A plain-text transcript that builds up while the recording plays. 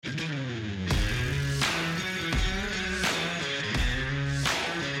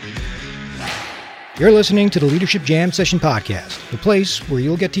You're listening to the Leadership Jam Session Podcast, the place where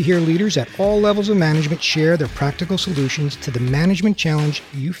you'll get to hear leaders at all levels of management share their practical solutions to the management challenge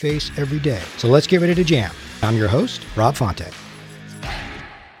you face every day. So let's get ready to jam. I'm your host, Rob Fonte.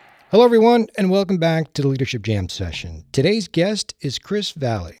 Hello, everyone, and welcome back to the Leadership Jam Session. Today's guest is Chris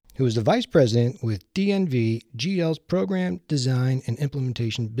Valley, who is the Vice President with DNV GL's Program, Design, and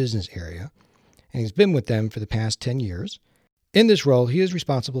Implementation Business Area, and he's been with them for the past 10 years. In this role, he is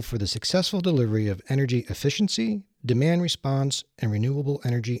responsible for the successful delivery of energy efficiency, demand response, and renewable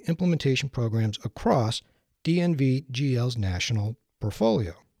energy implementation programs across DNV GL's national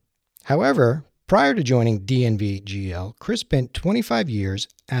portfolio. However, prior to joining DNV GL, Chris spent 25 years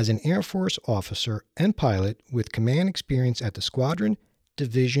as an Air Force officer and pilot with command experience at the squadron,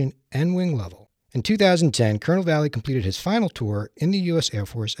 division, and wing level. In 2010, Colonel Valley completed his final tour in the U.S. Air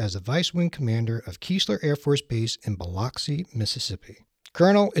Force as the Vice Wing Commander of Keesler Air Force Base in Biloxi, Mississippi.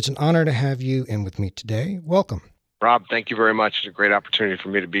 Colonel, it's an honor to have you in with me today. Welcome. Rob, thank you very much. It's a great opportunity for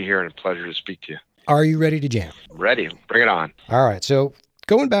me to be here and a pleasure to speak to you. Are you ready to jam? Ready. Bring it on. All right. So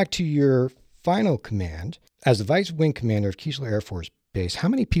going back to your final command, as the Vice Wing Commander of Keesler Air Force Base, how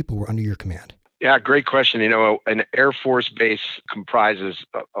many people were under your command? Yeah, great question. You know, an Air Force base comprises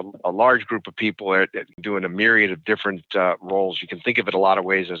a large group of people doing a myriad of different roles. You can think of it a lot of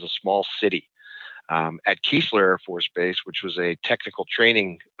ways as a small city. At Keesler Air Force Base, which was a technical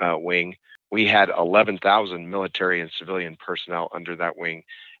training wing, we had 11,000 military and civilian personnel under that wing,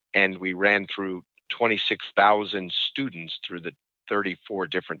 and we ran through 26,000 students through the 34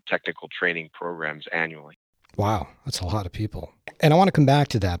 different technical training programs annually. Wow, that's a lot of people. And I want to come back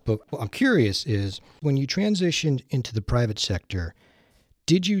to that, but what I'm curious is when you transitioned into the private sector,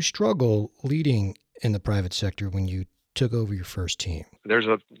 did you struggle leading in the private sector when you took over your first team? There's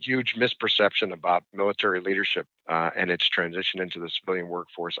a huge misperception about military leadership and its transition into the civilian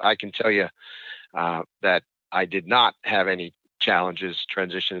workforce. I can tell you that I did not have any challenges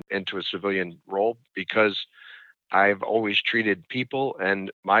transitioning into a civilian role because I've always treated people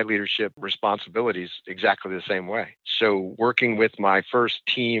and my leadership responsibilities exactly the same way. So working with my first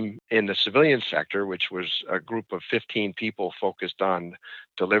team in the civilian sector, which was a group of 15 people focused on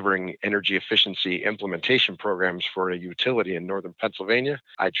delivering energy efficiency implementation programs for a utility in northern Pennsylvania,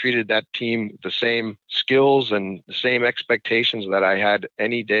 I treated that team the same skills and the same expectations that I had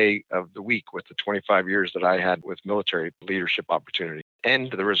any day of the week with the 25 years that I had with military leadership opportunity.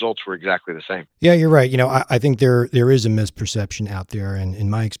 And the results were exactly the same. Yeah, you're right. You know, I think there is a misperception out there, and in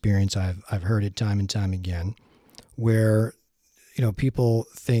my experience, I've heard it time and time again, where people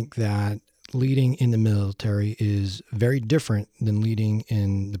think that leading in the military is very different than leading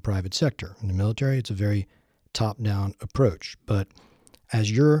in the private sector. In the military, it's a very top-down approach, but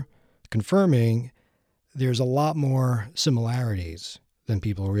as you're confirming, there's a lot more similarities than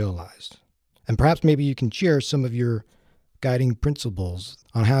people realize, and perhaps maybe you can share some of your guiding principles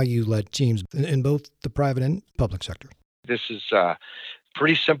on how you led teams in both the private and public sector. This is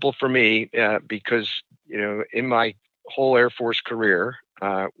pretty simple for me because, in my whole Air Force career,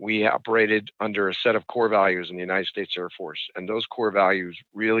 we operated under a set of core values in the United States Air Force. And those core values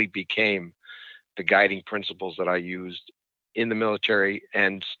really became the guiding principles that I used in the military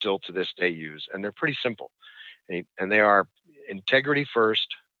and still to this day use. And they're pretty simple. And they are integrity first,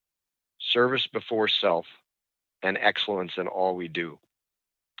 service before self, and excellence in all we do.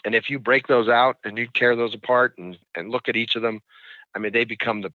 And if you break those out and you tear those apart and look at each of them, I mean, they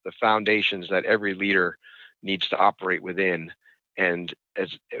become the foundations that every leader needs to operate within and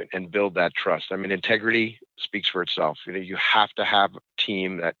build that trust. I mean, integrity speaks for itself. You have to have a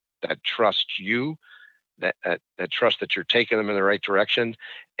team that trusts you, that trust that you're taking them in the right direction,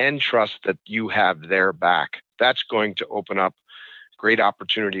 and trust that you have their back. That's going to open up great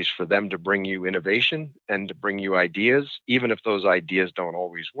opportunities for them to bring you innovation and to bring you ideas, even if those ideas don't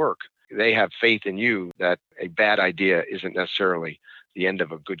always work. They have faith in you that a bad idea isn't necessarily the end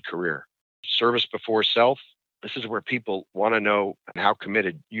of a good career. Service before self. This is where people want to know how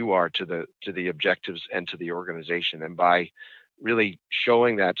committed you are to the objectives and to the organization. And by really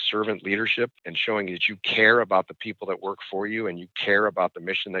showing that servant leadership and showing that you care about the people that work for you and you care about the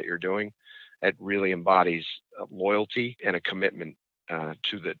mission that you're doing, it really embodies loyalty and a commitment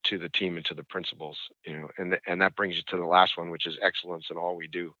to the team and to the principles, and that brings you to the last one, which is excellence in all we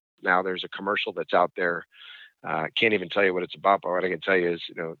do. Now there's a commercial that's out there. Can't even tell you what it's about, but what I can tell you is,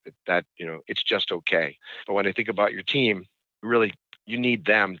 that it's just okay. But when I think about your team, really, you need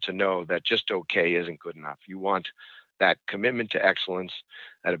them to know that just okay isn't good enough. You want that commitment to excellence,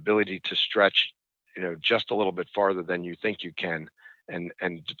 that ability to stretch, just a little bit farther than you think you can,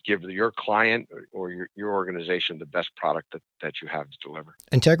 and give your client or your organization the best product that you have to deliver.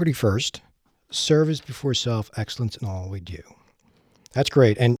 Integrity first, Service before self, excellence in all we do. That's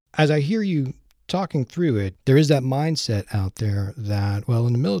great. And as I hear you talking through it, there is that mindset out there that, well,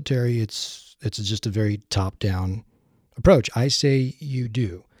 in the military, it's just a very top-down approach. I say, you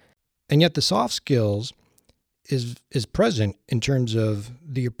do. And yet the soft skills is present in terms of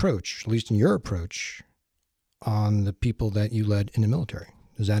the approach, at least in your approach, on the people that you led in the military.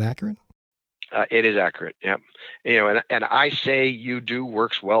 Is that accurate? It is accurate. Yeah. And I say you do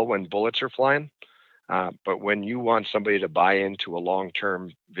works well when bullets are flying. But when you want somebody to buy into a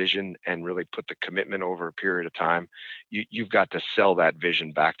long-term vision and really put the commitment over a period of time, you've got to sell that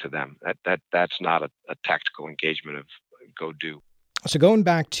vision back to them. That's not a tactical engagement of go do. So going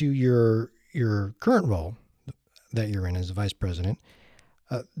back to your current role that you're in as a vice president,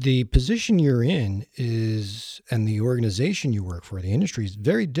 the position you're in and the organization you work for, the industry, is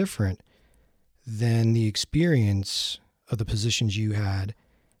very different than the experience of the positions you had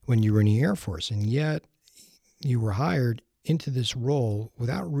when you were in the Air Force. And yet you were hired into this role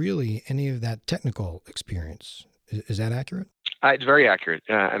without really any of that technical experience. Is that accurate? It's very accurate.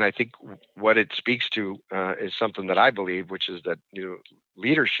 And I think what it speaks to is something that I believe, which is that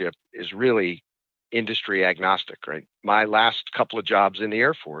leadership is really industry agnostic, right? My last couple of jobs in the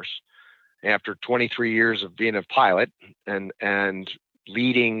Air Force, after 23 years of being a pilot and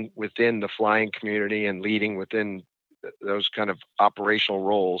leading within the flying community and leading within those kind of operational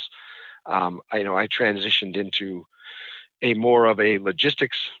roles, I transitioned into a more of a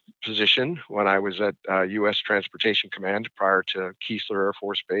logistics position when I was at U.S. Transportation Command prior to Keesler Air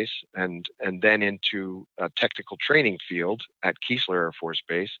Force Base, and then into a technical training field at Keesler Air Force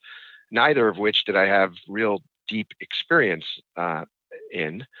Base. Neither of which did I have real deep experience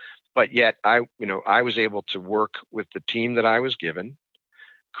in, but yet I was able to work with the team that I was given,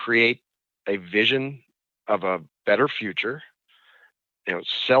 create a vision of a better future,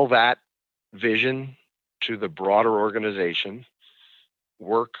 sell that vision to the broader organization,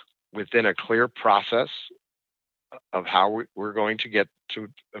 work within a clear process of how we're going to get to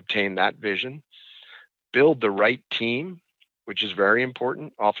obtain that vision, build the right team, which is very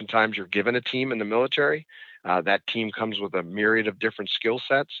important. Oftentimes you're given a team in the military. That team comes with a myriad of different skill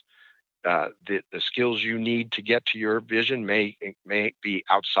sets. The skills you need to get to your vision may be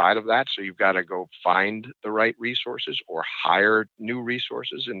outside of that. So you've got to go find the right resources or hire new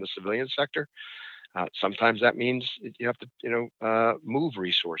resources in the civilian sector. Sometimes that means you have to, move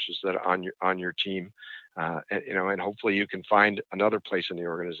resources that are on your team, and hopefully you can find another place in the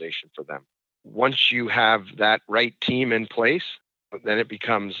organization for them. Once you have that right team in place, then it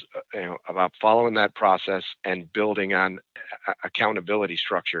becomes about following that process and building on accountability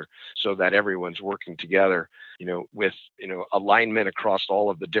structure so that everyone's working together, with alignment across all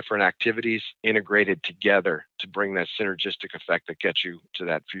of the different activities integrated together to bring that synergistic effect that gets you to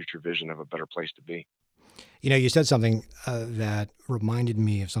that future vision of a better place to be. You said something that reminded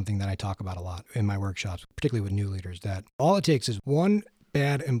me of something that I talk about a lot in my workshops, particularly with new leaders, that all it takes is one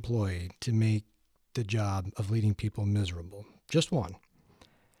bad employee to make the job of leading people miserable. Just one.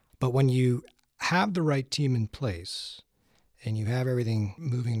 But when you have the right team in place and you have everything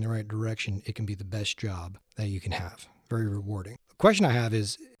moving in the right direction, it can be the best job that you can have. Very rewarding. The question I have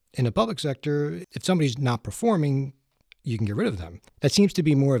is, in the public sector, if somebody's not performing, you can get rid of them. That seems to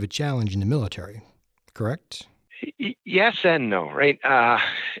be more of a challenge in the military, correct? Yes and no, right?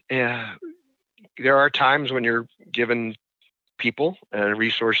 There are times when you're given people and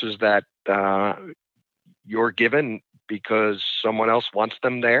resources that you're given because someone else wants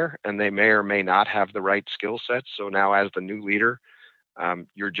them there, and they may or may not have the right skill sets. So now, as the new leader,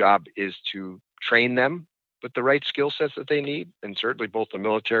 your job is to train them with the right skill sets that they need. And certainly, both the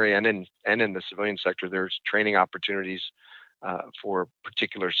military and in the civilian sector, there's training opportunities for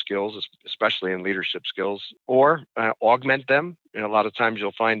particular skills, especially in leadership skills, or augment them. A lot of times,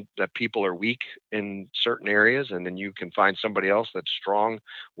 you'll find that people are weak in certain areas, and then you can find somebody else that's strong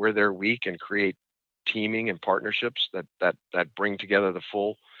where they're weak, and create teaming and partnerships that bring together the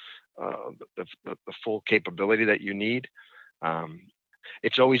full full capability that you need.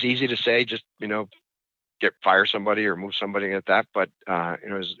 It's always easy to say, just fire somebody or move somebody at that, but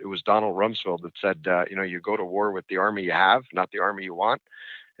it was Donald Rumsfeld that said, you go to war with the army you have, not the army you want.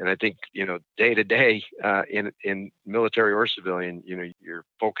 And I think day to day in military or civilian, you're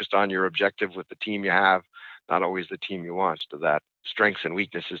focused on your objective with the team you have, not always the team you want. So that strengths and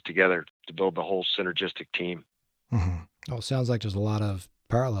weaknesses together to build the whole synergistic team. Mm-hmm. Well, it sounds like there's a lot of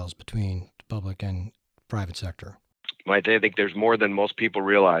parallels between the public and private sector. I think there's more than most people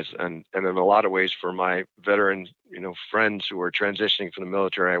realize, and in a lot of ways, for my veteran, friends who are transitioning from the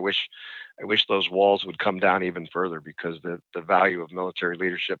military, I wish those walls would come down even further, because the value of military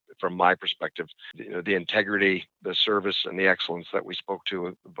leadership, from my perspective, the integrity, the service, and the excellence that we spoke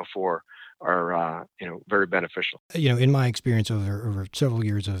to before are very beneficial. In my experience over several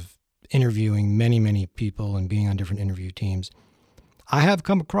years of interviewing many people and being on different interview teams, I have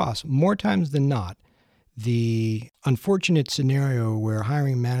come across more times than not the unfortunate scenario where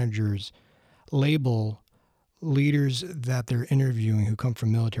hiring managers label leaders that they're interviewing who come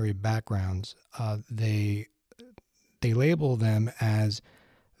from military backgrounds. They label them as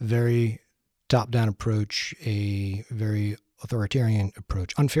very top-down approach, a very authoritarian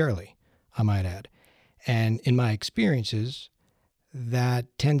approach, unfairly, I might add. And in my experiences, that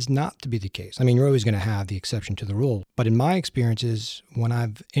tends not to be the case. I mean, you're always going to have the exception to the rule. But in my experiences, when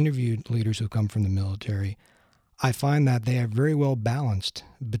I've interviewed leaders who come from the military, I find that they are very well balanced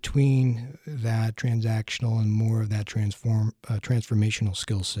between that transactional and more of that transformational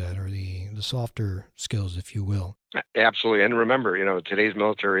skill set, or the softer skills, if you will. Absolutely. And remember, today's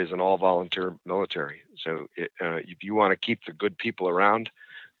military is an all-volunteer military. So if you want to keep the good people around,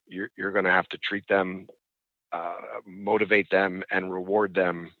 you're going to have to treat them, motivate them, and reward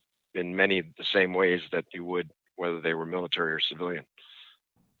them in many of the same ways that you would whether they were military or civilian.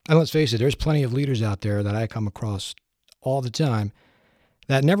 And let's face it, there's plenty of leaders out there that I come across all the time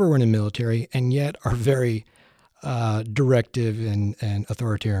that never were in the military and yet are very directive and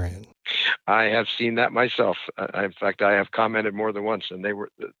authoritarian. I have seen that myself. In fact, I have commented more than once, and they were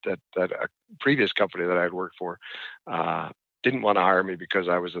that a previous company that I had worked for didn't want to hire me because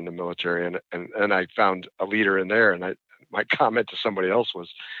I was in the military, and I found a leader in there, and my comment to somebody else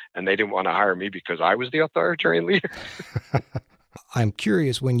was, and they didn't want to hire me because I was the authoritarian leader. I'm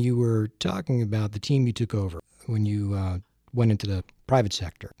curious, when you were talking about the team you took over, when you went into the private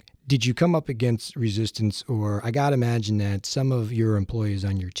sector, did you come up against resistance? Or I got to imagine that some of your employees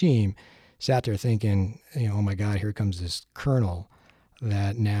on your team sat there thinking, oh my God, here comes this colonel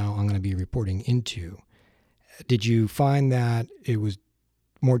that now I'm going to be reporting into. Did you find that it was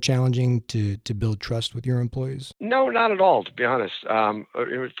more challenging to build trust with your employees? No, not at all, to be honest.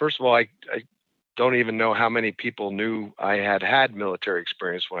 First of all, I don't even know how many people knew I had military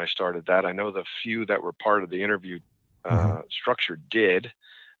experience when I started that. I know the few that were part of the interview structure did.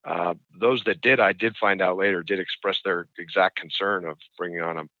 Those that did, I did find out later, did express their exact concern of bringing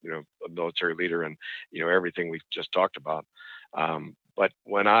on a military leader, and everything we've just talked about. But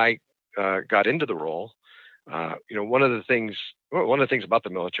when I got into the role, one of the things about the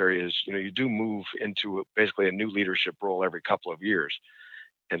military is you do move into basically a new leadership role every couple of years.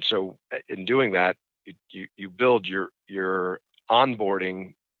 And so in doing that, you build your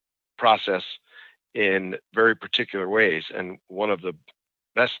onboarding process in very particular ways. And one of the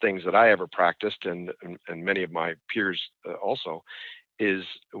best things that I ever practiced, and many of my peers also, is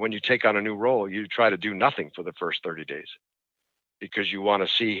when you take on a new role, you try to do nothing for the first 30 days, because you want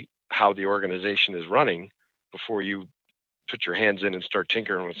to see how the organization is running before you put your hands in and start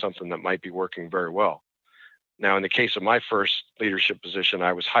tinkering with something that might be working very well. Now, in the case of my first leadership position,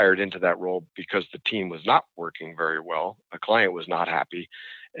 I was hired into that role because the team was not working very well. A client was not happy,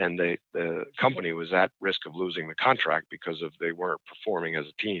 and the company was at risk of losing the contract because they weren't performing as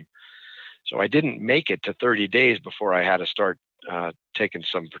a team. So I didn't make it to 30 days before I had to start taking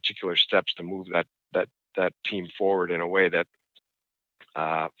some particular steps to move that team forward in a way that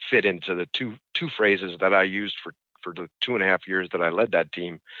fit into the two phrases that I used for the 2.5 years that I led that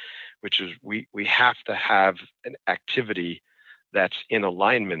team, which is we have to have an activity that's in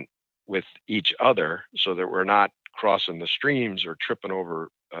alignment with each other, so that we're not crossing the streams or tripping over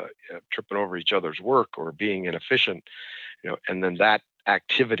each other's work or being inefficient, and then that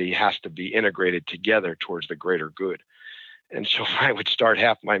activity has to be integrated together towards the greater good. And so I would start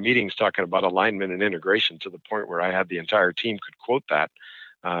half my meetings talking about alignment and integration, to the point where I had the entire team could quote that,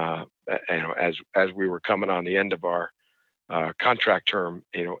 as we were coming on the end of our contract term,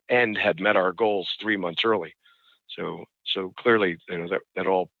 and had met our goals 3 months early. So clearly, that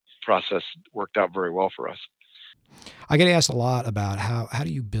all process worked out very well for us. I get asked a lot about how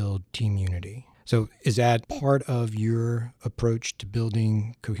do you build team unity? So is that part of your approach to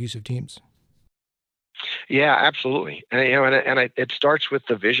building cohesive teams? Yeah, absolutely. And it starts with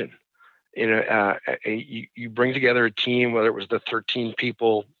the vision. You bring together a team, whether it was the 13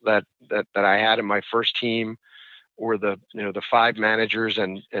 people that I had in my first team, or the 5 managers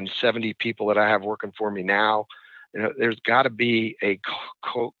and 70 people that I have working for me now. There's got to be a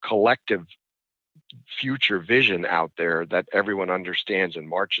collective future vision out there that everyone understands and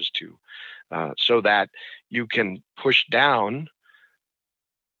marches to, so that you can push down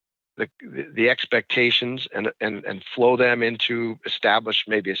the expectations and flow them into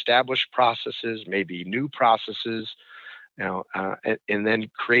established processes, maybe new processes, and then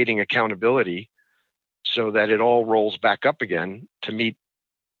creating accountability so that it all rolls back up again to meet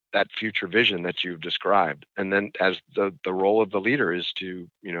that future vision that you've described. And then as the role of the leader is to,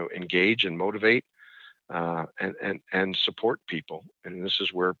 engage and motivate and support people. And this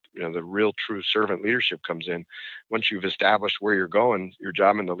is where, the real true servant leadership comes in. Once you've established where you're going, your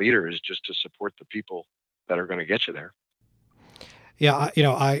job in the leader is just to support the people that are going to get you there. Yeah,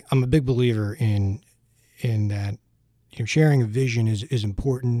 I'm a big believer in that. Sharing a vision is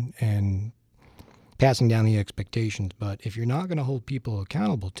important and passing down the expectations. But if you're not going to hold people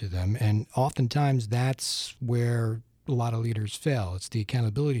accountable to them, and oftentimes that's where a lot of leaders fail, it's the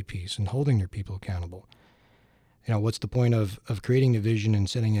accountability piece and holding their people accountable. What's the point of creating a vision and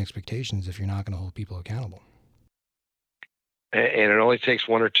setting expectations if you're not going to hold people accountable? And it only takes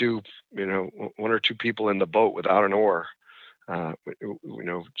one or two people in the boat without an oar,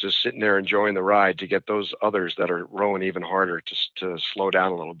 just sitting there enjoying the ride to get those others that are rowing even harder to slow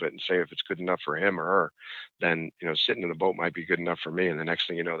down a little bit and say if it's good enough for him or her, then, sitting in the boat might be good enough for me. And the next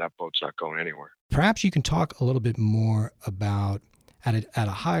thing you know, that boat's not going anywhere. Perhaps you can talk a little bit more about at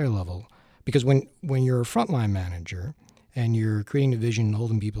a higher level, because when you're a frontline manager and you're creating a vision and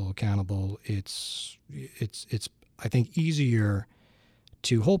holding people accountable, it's I think easier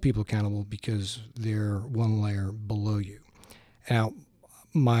to hold people accountable because they're one layer below you. Now,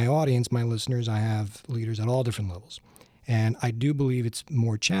 my audience, my listeners, I have leaders at all different levels. And I do believe it's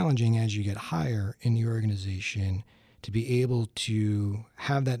more challenging as you get higher in the organization to be able to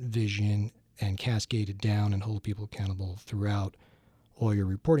have that vision and cascade it down and hold people accountable throughout all your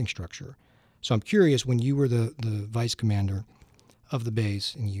reporting structure. So I'm curious, when you were the vice commander of the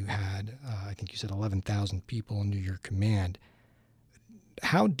base and you had, I think you said 11,000 people under your command,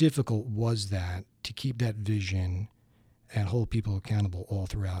 how difficult was that to keep that vision and hold people accountable all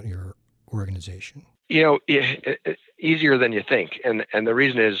throughout your organization? Easier than you think. And the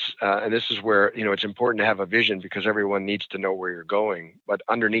reason is, and this is where, it's important to have a vision because everyone needs to know where you're going. But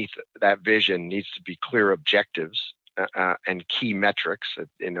underneath that vision needs to be clear objectives and key metrics.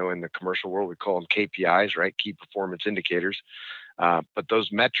 In the commercial world, we call them KPIs, right? Key performance indicators. But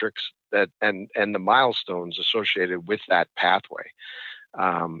those metrics and the milestones associated with that pathway.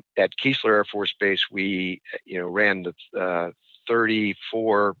 At Keesler Air Force Base, we, ran the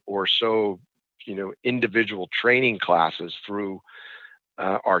 34 or so, individual training classes through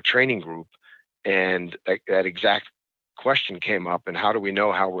our training group. And that exact question came up, and how do we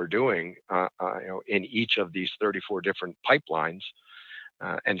know how we're doing, in each of these 34 different pipelines?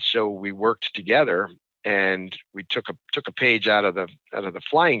 And so we worked together, and we took a page out of the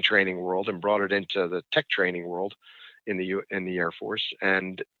flying training world and brought it into the tech training world in the Air Force,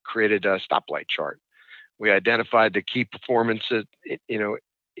 and created a stoplight chart. We identified the key performance,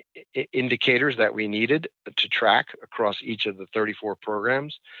 indicators that we needed to track across each of the 34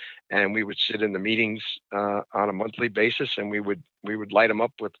 programs, and we would sit in the meetings on a monthly basis, and we would light them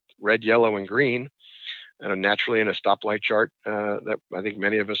up with red, yellow, and green. Naturally, in a stoplight chart that I think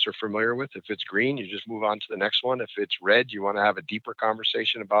many of us are familiar with, if it's green, you just move on to the next one. If it's red, you want to have a deeper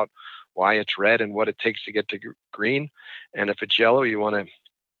conversation about why it's red and what it takes to get to green. And if it's yellow, you want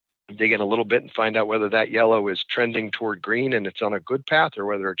to dig in a little bit and find out whether that yellow is trending toward green and it's on a good path, or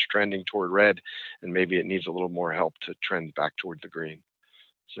whether it's trending toward red and maybe it needs a little more help to trend back toward the green.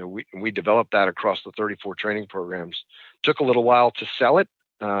 So we developed that across the 34 training programs. Took a little while to sell it.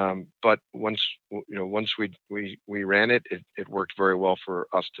 But once we ran it, it worked very well for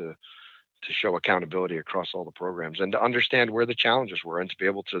us to show accountability across all the programs and to understand where the challenges were and to be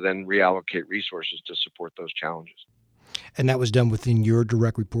able to then reallocate resources to support those challenges. And that was done within your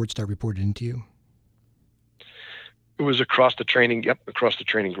direct reports that reported into you? It was across the training. Yep. Across the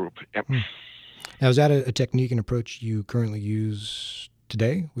training group. Yep. Now, is that a technique and approach you currently use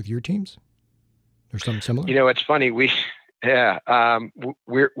today with your teams, or something similar? It's funny. We're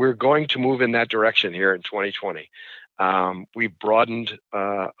going to move in that direction here in 2020. We've broadened,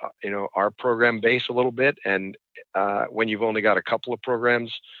 our program base a little bit, and when you've only got a couple of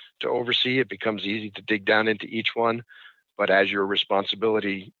programs to oversee, it becomes easy to dig down into each one. But as your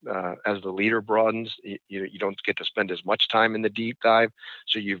responsibility as the leader broadens, you don't get to spend as much time in the deep dive.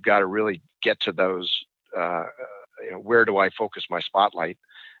 So you've got to really get to those. Where do I focus my spotlight?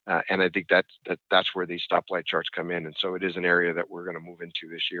 And I think that's where these stoplight charts come in. And so it is an area that we're going to move into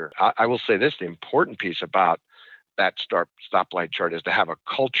this year. I will say this: the important piece about that stoplight chart is to have a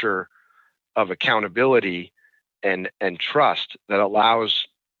culture of accountability and trust that allows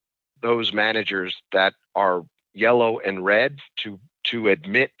those managers that are yellow and red to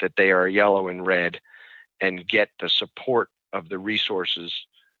admit that they are yellow and red and get the support of the resources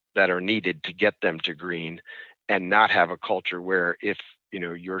that are needed to get them to green, and not have a culture where if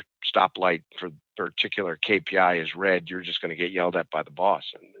your stoplight for particular KPI is red, you're just going to get yelled at by the boss.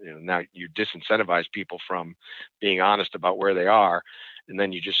 And now you disincentivize people from being honest about where they are, and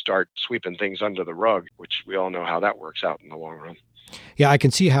then you just start sweeping things under the rug, which we all know how that works out in the long run. Yeah, I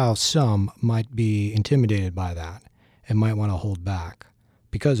can see how some might be intimidated by that and might want to hold back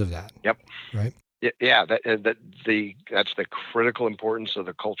because of that. Yep. Right. Yeah, that's the critical importance of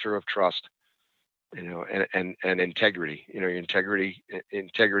the culture of trust, and integrity. Your integrity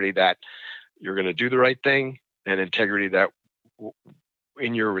that you're going to do the right thing, and integrity that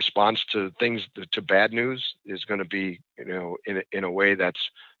in your response to things, to bad news, is going to be in a way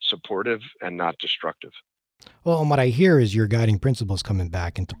that's supportive and not destructive. Well, and what I hear is your guiding principles coming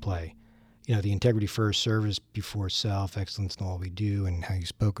back into play. The integrity first, service before self, excellence in all we do, and how you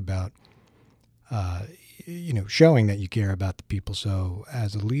spoke about, showing that you care about the people. So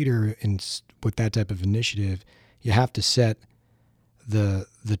as a leader with that type of initiative, you have to set the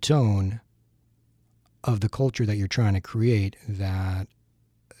tone of the culture that you're trying to create, that,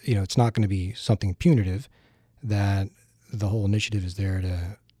 it's not going to be something punitive, that the whole initiative is there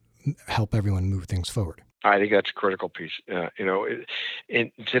to help everyone move things forward. I think that's a critical piece.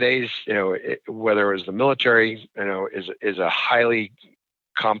 In today's, whether it was the military, is a highly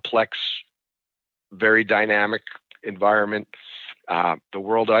complex, very dynamic environment. The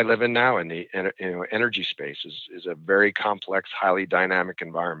world I live in now, in the energy space, is a very complex, highly dynamic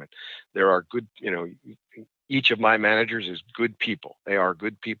environment. There are good, each of my managers is good people. They are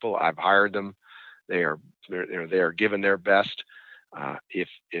good people. I've hired them. They are given their best. If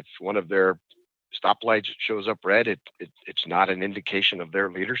one of their stoplights shows up red, it's not an indication of their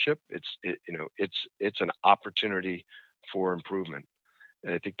leadership. It's an opportunity for improvement,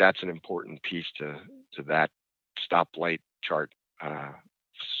 and I think that's an important piece to that stoplight chart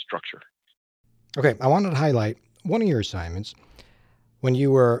structure. Okay, I wanted to highlight one of your assignments when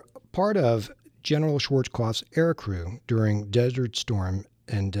you were part of General Schwarzkopf's air crew during Desert Storm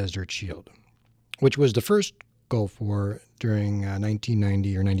and Desert Shield, which was the first Gulf War during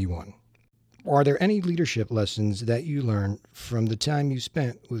 1990 or 91. Are there any leadership lessons that you learned from the time you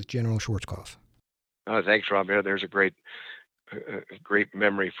spent with General Schwarzkopf? Thanks, Rob. Yeah, there's a great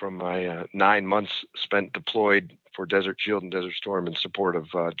memory from my 9 months spent deployed for Desert Shield and Desert Storm in support of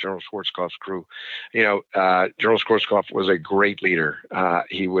General Schwarzkopf's crew. General Schwarzkopf was a great leader.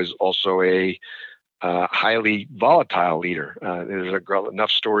 He was also a highly volatile leader. There's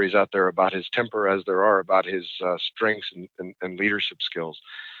enough stories out there about his temper as there are about his strengths and leadership skills.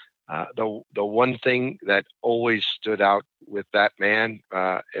 The one thing that always stood out with that man,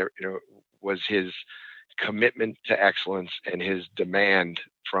 was his commitment to excellence and his demand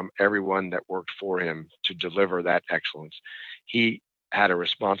from everyone that worked for him to deliver that excellence. He had a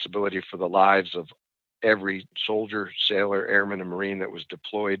responsibility for the lives of every soldier, sailor, airman, and Marine that was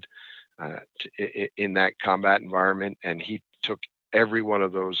deployed in that combat environment, and he took every one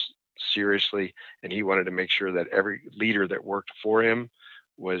of those seriously, and he wanted to make sure that every leader that worked for him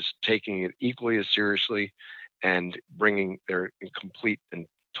was taking it equally as seriously and bringing their complete and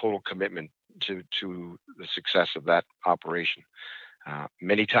total commitment to the success of that operation.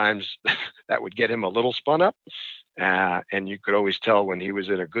 Many times that would get him a little spun up, and you could always tell when he was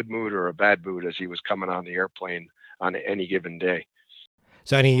in a good mood or a bad mood as he was coming on the airplane on any given day.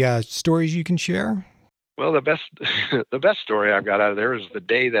 So any stories you can share? Well, the best story I've got out of there is the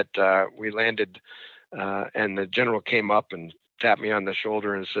day that we landed, and the general came up and tapped me on the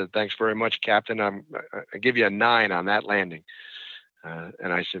shoulder and said, "Thanks very much, Captain. I give you a 9 on that landing."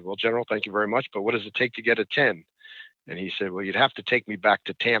 And I said, "Well, General, thank you very much, but what does it take to get a 10? And he said, "Well, you'd have to take me back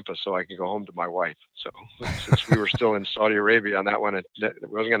to Tampa so I can go home to my wife." So since we were still in Saudi Arabia on that one, it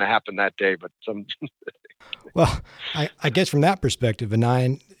wasn't going to happen that day. But Well, I guess from that perspective, a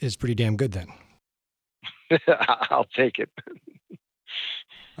 9 is pretty damn good then. I'll take it.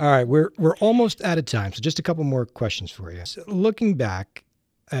 All right, we're almost out of time, so just a couple more questions for you. So looking back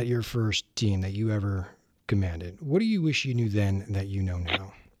at your first team that you ever commanded, what do you wish you knew then that you know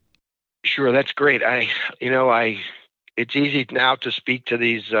now? Sure, that's great. It's easy now to speak to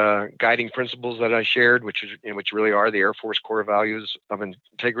these guiding principles that I shared, which really are the Air Force core values of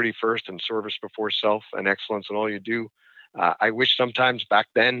integrity first and service before self and excellence in all you do. I wish sometimes back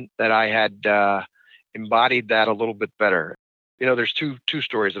then that I had embodied that a little bit better. There's two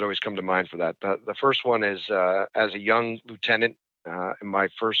stories that always come to mind for that. The first one is as a young lieutenant in my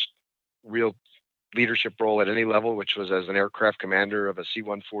first real leadership role at any level, which was as an aircraft commander of a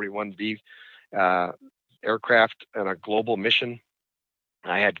C-141B aircraft on a global mission.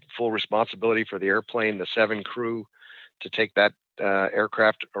 I had full responsibility for the airplane, the 7 crew, to take that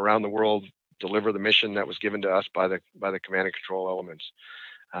aircraft around the world, deliver the mission that was given to us by the command and control elements.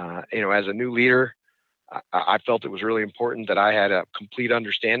 As a new leader, I felt it was really important that I had a complete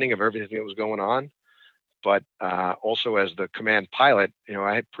understanding of everything that was going on. But also as the command pilot,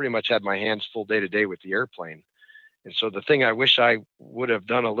 I had pretty much had my hands full day to day with the airplane. And so the thing I wish I would have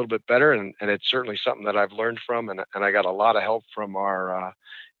done a little bit better, and it's certainly something that I've learned from, and I got a lot of help from our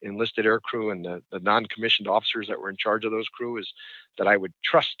enlisted air crew and the non-commissioned officers that were in charge of those crew, is that I would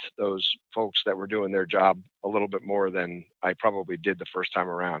trust those folks that were doing their job a little bit more than I probably did the first time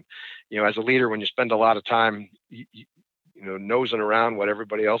around. As a leader, when you spend a lot of time, nosing around what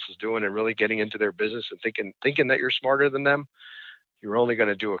everybody else is doing and really getting into their business and thinking that you're smarter than them, you're only going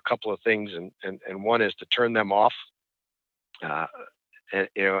to do a couple of things, and one is to turn them off,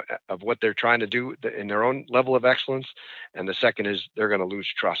 of what they're trying to do in their own level of excellence, and the second is they're going to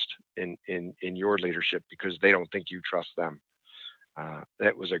lose trust in your leadership because they don't think you trust them.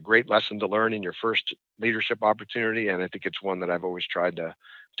 That was a great lesson to learn in your first leadership opportunity, and I think it's one that I've always tried to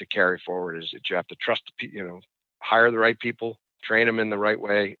carry forward. Is that you have to trust, hire the right people, train them in the right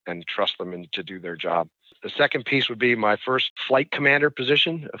way, and trust them to do their job. The second piece would be my first flight commander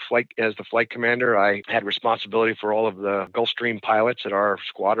position. As the flight commander, I had responsibility for all of the Gulfstream pilots at our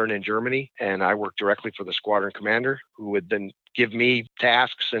squadron in Germany, and I worked directly for the squadron commander, who would then give me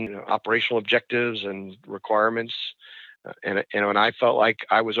tasks and operational objectives and requirements. And I felt like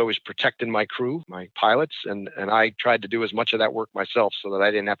I was always protecting my crew, my pilots, and I tried to do as much of that work myself so that I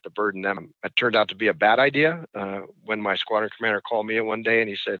didn't have to burden them. It turned out to be a bad idea when my squadron commander called me one day and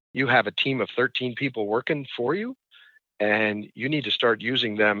he said, "You have a team of 13 people working for you, and you need to start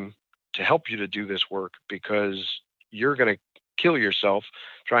using them to help you to do this work because you're going to kill yourself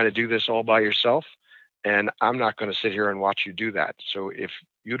trying to do this all by yourself. And I'm not going to sit here and watch you do that. So if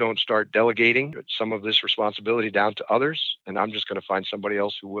you don't start delegating some of this responsibility down to others, and I'm just going to find somebody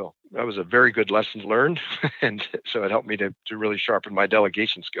else who will." That was a very good lesson learned. And so it helped me to really sharpen my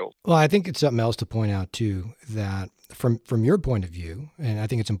delegation skills. Well, I think it's something else to point out too, that from your point of view, and I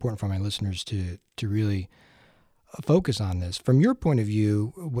think it's important for my listeners to really focus on this. From your point of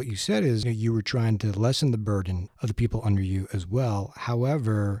view, what you said is you were trying to lessen the burden of the people under you as well.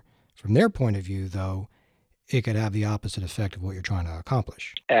 However, from their point of view, though, it could have the opposite effect of what you're trying to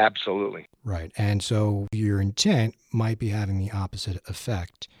accomplish. Absolutely. Right. And so your intent might be having the opposite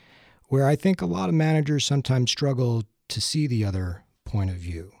effect, where I think a lot of managers sometimes struggle to see the other point of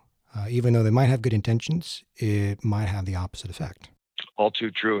view. Even though they might have good intentions, it might have the opposite effect. All too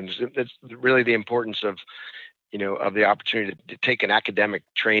true. And it's really the importance of the opportunity to take an academic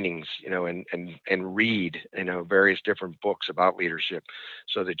trainings, and read, various different books about leadership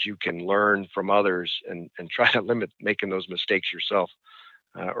so that you can learn from others and try to limit making those mistakes yourself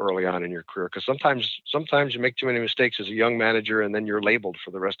early on in your career. Because sometimes you make too many mistakes as a young manager and then you're labeled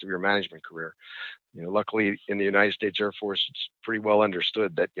for the rest of your management career. Luckily in the United States Air Force, it's pretty well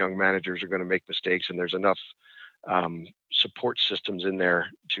understood that young managers are going to make mistakes, and there's enough support systems in there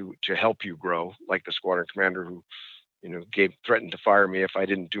to help you grow, like the squadron commander who threatened to fire me if I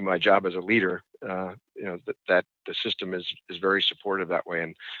didn't do my job as a leader. That the system is very supportive that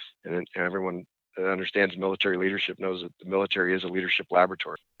way, and everyone that understands military leadership knows that the military is a leadership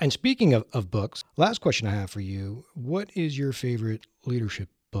laboratory. And speaking of books, last question I have for you: what is your favorite leadership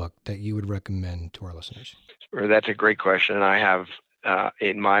book that you would recommend to our listeners? That's a great question. I have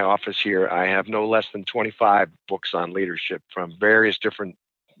in my office here, I have no less than 25 books on leadership from various different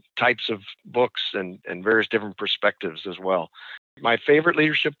types of books and various different perspectives as well. My favorite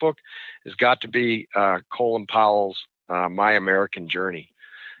leadership book has got to be Colin Powell's My American Journey.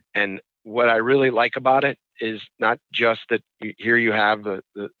 And what I really like about it is not just that here you have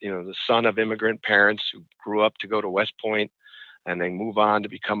the son of immigrant parents who grew up to go to West Point, and they move on to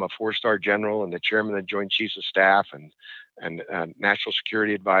become a 4-star general and the chairman of the Joint Chiefs of Staff and national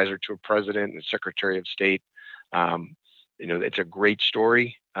security advisor to a president and secretary of state. It's a great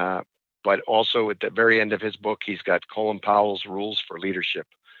story, but also at the very end of his book, he's got Colin Powell's Rules for Leadership.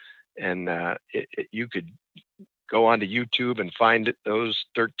 And you could go onto YouTube and find those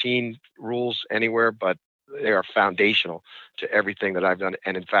 13 rules anywhere, but they are foundational to everything that I've done.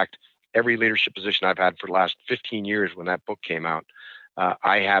 And in fact, every leadership position I've had for the last 15 years when that book came out,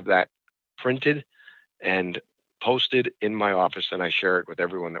 I have that printed and posted in my office, and I share it with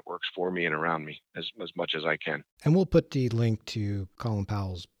everyone that works for me and around me as much as I can. And we'll put the link to Colin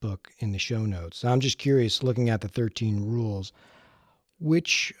Powell's book in the show notes. So I'm just curious, looking at the 13 rules,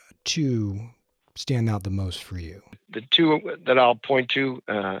 which two stand out the most for you? The two that I'll point to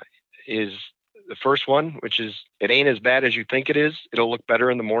is the first one, which is it ain't as bad as you think it is. It'll look better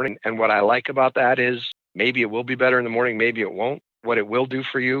in the morning. And what I like about that is maybe it will be better in the morning, maybe it won't. What it will do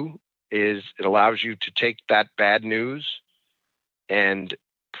for you is it allows you to take that bad news and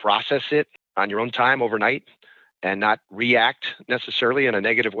process it on your own time overnight and not react necessarily in a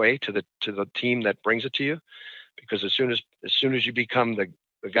negative way to the team that brings it to you. Because as soon as you become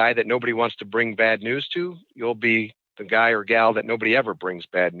the guy that nobody wants to bring bad news to, you'll be the guy or gal that nobody ever brings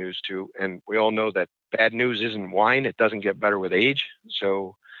bad news to. And we all know that bad news isn't wine. It doesn't get better with age.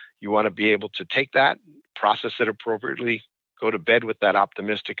 So you want to be able to take that, process it appropriately, go to bed with that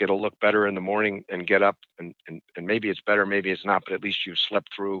optimistic, it'll look better in the morning, and get up and maybe it's better, maybe it's not, but at least you've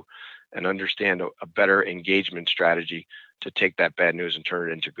slept through and understand a better engagement strategy to take that bad news and turn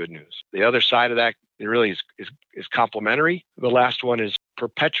it into good news. The other side of that, it really is complementary. The last one is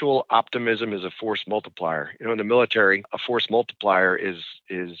perpetual optimism is a force multiplier. In the military, a force multiplier is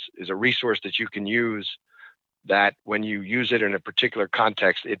a resource that you can use that when you use it in a particular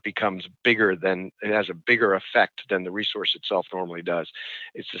context, it becomes bigger it has a bigger effect than the resource itself normally does.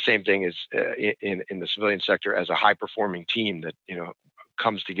 It's the same thing as in the civilian sector as a high performing team that,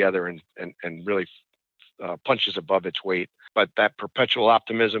 comes together and really punches above its weight. But that perpetual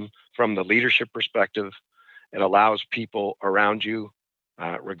optimism from the leadership perspective, it allows people around you,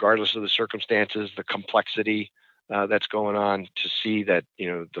 regardless of the circumstances, the complexity that's going on, to see that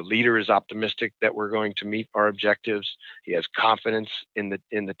the leader is optimistic that we're going to meet our objectives. He has confidence in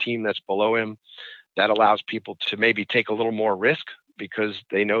the team that's below him. That allows people to maybe take a little more risk because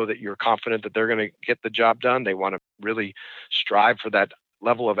they know that you're confident that they're going to get the job done. They want to really strive for that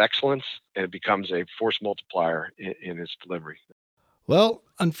level of excellence, and it becomes a force multiplier in its delivery. Well,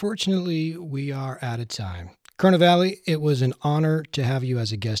 unfortunately, we are out of time. Colonel Valley, it was an honor to have you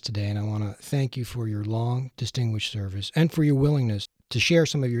as a guest today, and I want to thank you for your long, distinguished service and for your willingness to share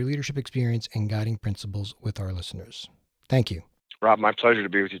some of your leadership experience and guiding principles with our listeners. Thank you. Rob, my pleasure to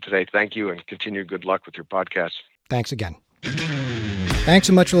be with you today. Thank you, and continued good luck with your podcast. Thanks again. Thanks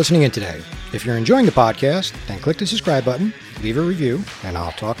so much for listening in today. If you're enjoying the podcast, then click the subscribe button, leave a review, and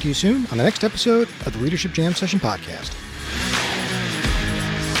I'll talk to you soon on the next episode of the Leadership Jam Session Podcast.